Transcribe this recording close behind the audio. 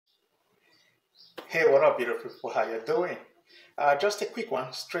Hey, what up, beautiful people? How you doing? Just a quick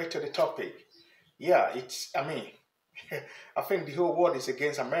one, straight to the topic. Yeah, I think the whole world is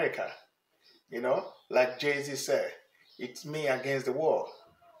against America. Like Jay-Z said, it's me against the world.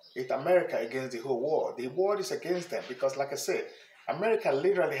 It's America against the whole world. The world is against them because, like I said, America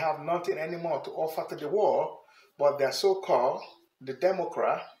literally have nothing anymore to offer to the world, but they're so-called the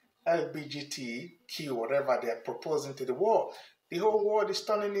Democrat, LGBTQ, whatever they're proposing to the world. The whole world is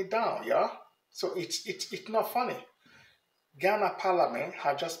turning it down, yeah. So it's not funny. Ghana Parliament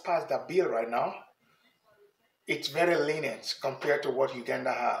has just passed a bill right now. It's very lenient compared to what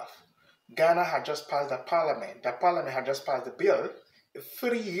Uganda have. Ghana had just passed the parliament. The parliament had just passed the bill,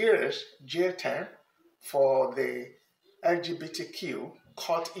 3 years jail term for the LGBTQ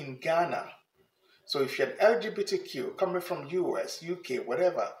caught in Ghana. So if you're an LGBTQ coming from US, UK,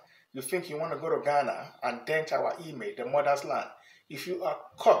 whatever, you think you want to go to Ghana and dent our image, the mother's land. If you are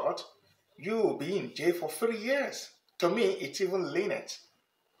caught, you will be in jail for 3 years. To me, it's even lenient.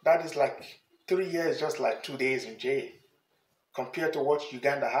 That is like 3 years, just like 2 days in jail, compared to what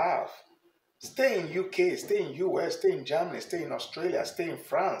Uganda have. Stay in UK, stay in US, stay in Germany, stay in Australia, stay in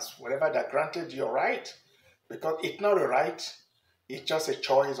France, wherever that granted your right. Because it's not a right, it's just a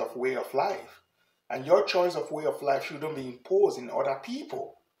choice of way of life. And your choice of way of life shouldn't be imposed in other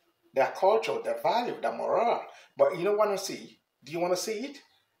people. Their culture, their value, their morale. But you don't want to see. Do you want to see it?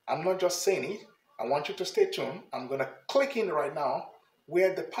 I'm not just saying it. I want you to stay tuned. I'm going to click in right now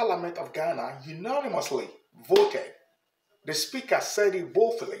where the Parliament of Ghana unanimously voted. The speaker said it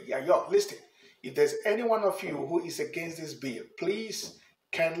boldly. Yeah, yo, listen. If there's any one of you who is against this bill, please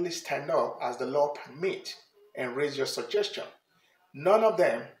kindly stand up as the law permits and raise your suggestion. None of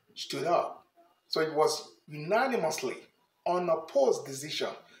them stood up. So it was unanimously unopposed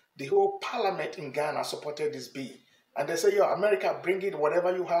decision. The whole parliament in Ghana supported this bill. And they say, yo, America, bring it,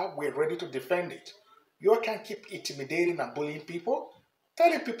 whatever you have, we're ready to defend it. You can't keep intimidating and bullying people,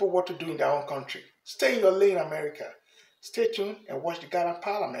 telling people what to do in their own country. Stay in your lane, America. Stay tuned and watch the Ghana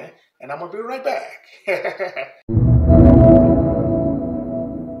Parliament, and I'm going to be right back.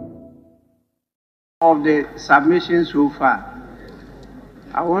 Of the submissions so far,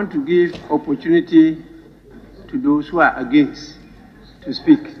 I want to give opportunity to those who are against to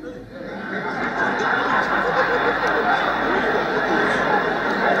speak.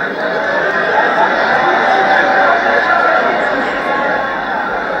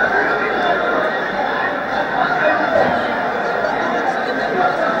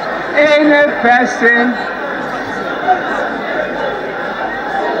 Any person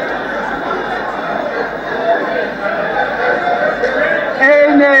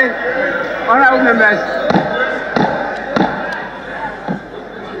honorable members,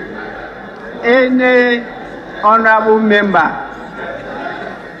 any honorable member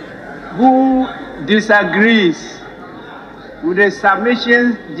who disagrees with the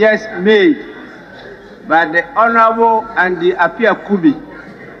submissions just made by the honorable and the Apia Kubi,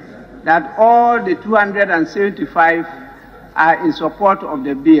 that all the 275 are in support of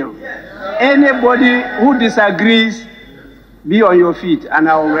the bill. Anybody who disagrees, be on your feet and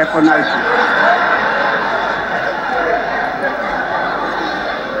I will recognize you.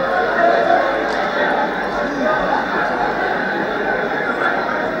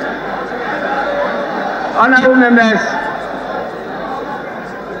 Honorable members,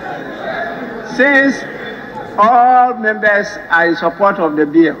 since all members are in support of the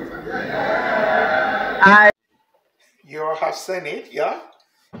bill, You all have seen it, yeah?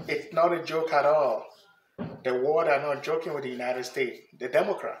 It's not a joke at all. The world are not joking with the United States, the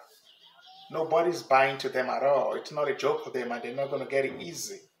Democrat. Nobody's buying to them at all. It's not a joke for them and they're not going to get it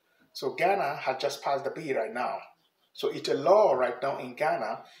easy. So Ghana has just passed the bill right now. So it's a law right now in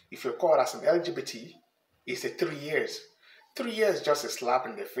Ghana. If you're called as an LGBT, it's a 3 years. 3 years is just a slap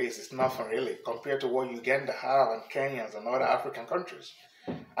in the face. It's nothing really compared to what Uganda have and Kenyans and other African countries.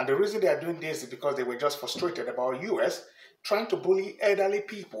 And the reason they are doing this is because they were just frustrated about US trying to bully elderly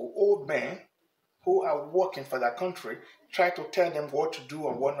people, old men who are working for their country, try to tell them what to do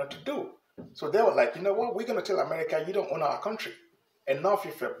and what not to do. So they were like, you know what, we're going to tell America you don't own our country. Enough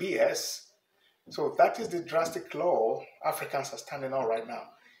with your BS. So that is the drastic law Africans are standing on right now.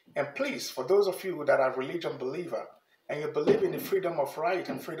 And please, for those of you that are religion believer and you believe in the freedom of right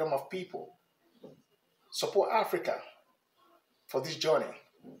and freedom of people, support Africa for this journey.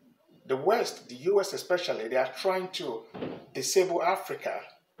 The West, the US especially, they are trying to disable Africa.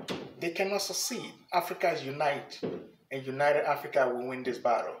 They cannot succeed. Africa is united, and united Africa will win this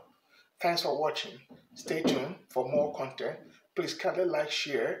battle. Thanks for watching. Stay tuned for more content. Please kindly like,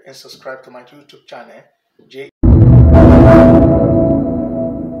 share, and subscribe to my YouTube channel,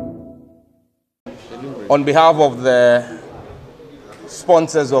 On behalf of the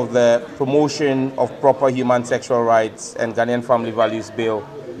sponsors of the Promotion of Proper Human Sexual Rights and Ghanaian Family Values Bill,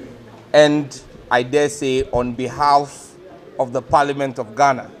 and I dare say on behalf of the Parliament of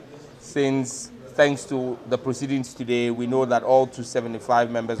Ghana, since thanks to the proceedings today, we know that all 275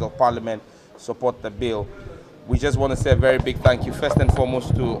 members of Parliament support the bill. We just want to say a very big thank you, first and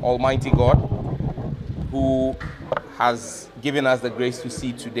foremost, to Almighty God, who has given us the grace to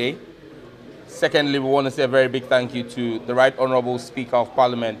see today. Secondly, we want to say a very big thank you to the Right Honourable Speaker of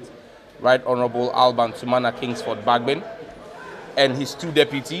Parliament, Right Honourable Alban Sumana Kingsford Bagbin, and his two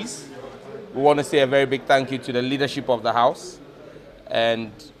deputies. We want to say a very big thank you to the leadership of the House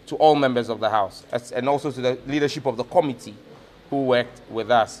and to all members of the House, and also to the leadership of the committee who worked with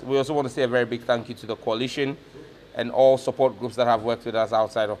us. We also want to say a very big thank you to the coalition and all support groups that have worked with us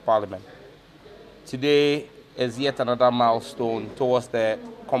outside of Parliament. Today is yet another milestone towards the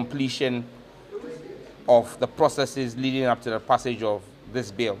completion of the processes leading up to the passage of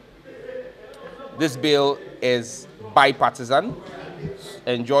this bill. This bill is bipartisan,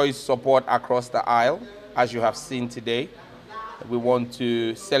 enjoys support across the aisle, as you have seen today. We want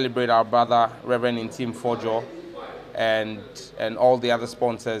to celebrate our brother, Reverend Intim Fojo, and all the other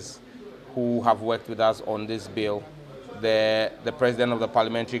sponsors who have worked with us on this bill. The President of the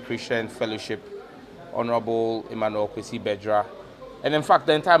Parliamentary Christian Fellowship, Honorable Emmanuel Kwesi Bedra, and in fact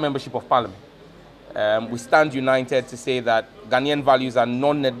the entire membership of Parliament. We stand united to say that Ghanaian values are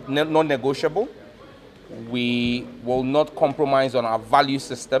non-negotiable. We will not compromise on our value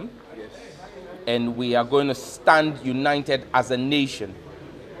system, and we are going to stand united as a nation.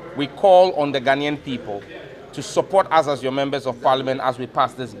 We call on the Ghanaian people to support us as your members of Parliament as we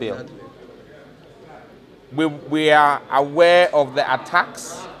pass this bill. We are aware of the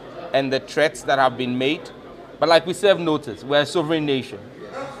attacks and the threats that have been made, but like we serve notice, we're a sovereign nation,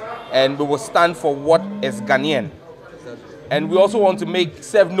 and we will stand for what is Ghanaian. And we also want to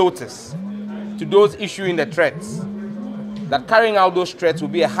serve notice to those issuing the threats that carrying out those threats will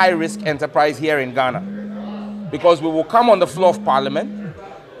be a high-risk enterprise here in Ghana, because we will come on the floor of Parliament,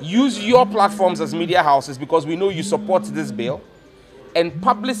 use your platforms as media houses, because we know you support this bill, and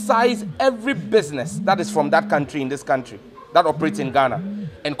publicize every business that is from that country in this country that operates in Ghana,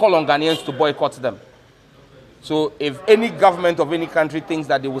 and call on Ghanaians to boycott them. So if any government of any country thinks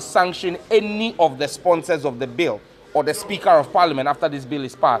that they will sanction any of the sponsors of the bill or the Speaker of Parliament after this bill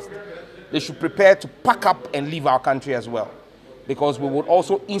is passed, they should prepare to pack up and leave our country as well, because we would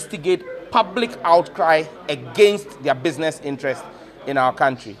also instigate public outcry against their business interests in our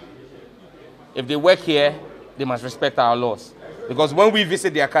country. If they work here, they must respect our laws, because when we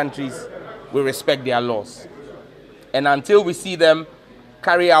visit their countries, we respect their laws. And until we see them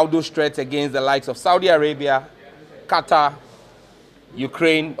carry out those threats against the likes of Saudi Arabia, Qatar,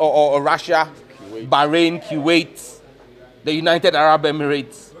 Ukraine, or Russia, Kuwait. Bahrain, Kuwait, the United Arab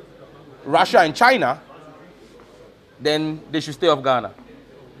Emirates, Russia and China, then they should stay off Ghana.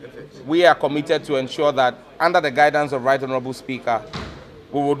 We are committed to ensure that under the guidance of Right Honourable Speaker,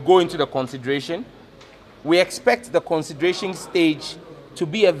 we would go into the consideration. We expect the consideration stage to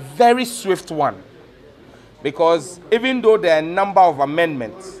be a very swift one, because even though there are a number of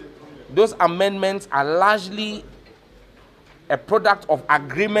amendments, those amendments are largely a product of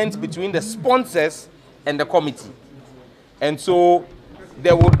agreement between the sponsors and the committee. And so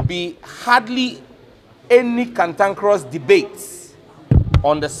there would be hardly any cantankerous debates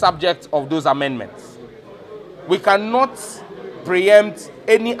on the subject of those amendments. We cannot preempt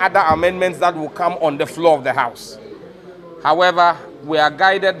any other amendments that will come on the floor of the House. However, we are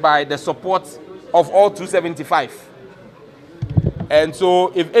guided by the support of all 275. And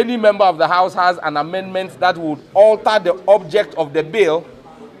so if any member of the House has an amendment that would alter the object of the bill,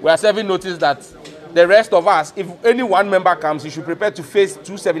 we are serving notice that the rest of us, if any one member comes, he should prepare to face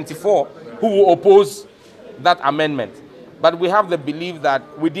 274 who will oppose that amendment. But we have the belief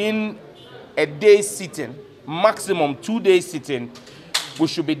that within a day's sitting, maximum 2 days sitting, we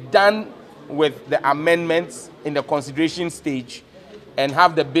should be done with the amendments in the consideration stage and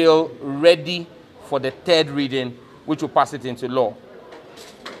have the bill ready for the third reading, which will pass it into law.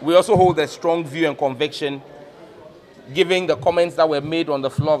 We also hold a strong view and conviction, given the comments that were made on the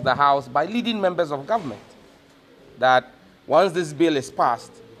floor of the House by leading members of government, that once this bill is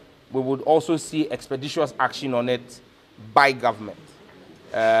passed, we would also see expeditious action on it by government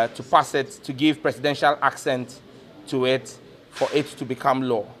to pass it, to give presidential accent to it, for it to become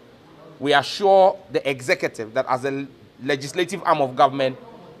law. We assure the executive that as a legislative arm of government,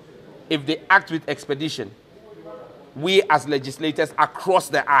 if they act with expedition, we as legislators across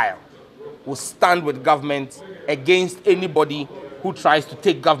the aisle will stand with government against anybody who tries to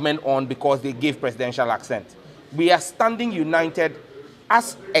take government on because they gave presidential accent. We are standing united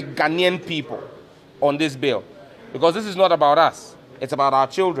as a Ghanaian people on this bill, because this is not about us. It's about our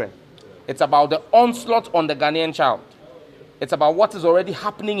children. It's about the onslaught on the Ghanaian child. It's about what is already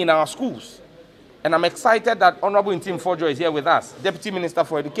happening in our schools. And I'm excited that Honorable Ntim Fojo is here with us, Deputy Minister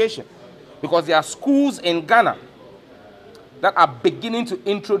for Education, because there are schools in Ghana that are beginning to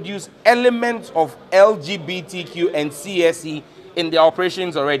introduce elements of LGBTQ and CSE in their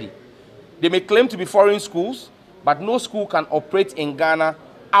operations already. They may claim to be foreign schools, but no school can operate in Ghana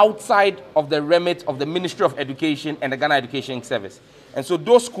outside of the remit of the Ministry of Education and the Ghana Education Service. And so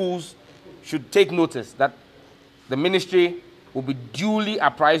those schools should take notice that the ministry will be duly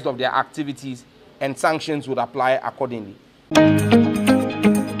apprised of their activities and sanctions would apply accordingly.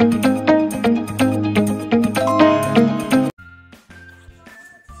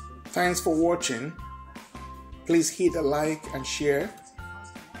 Thanks for watching. Please hit the like and share.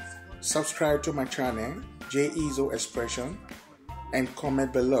 Subscribe to my channel, J-Izzo Expression, and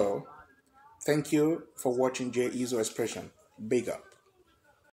comment below. Thank you for watching J-Izzo Expression. Big up.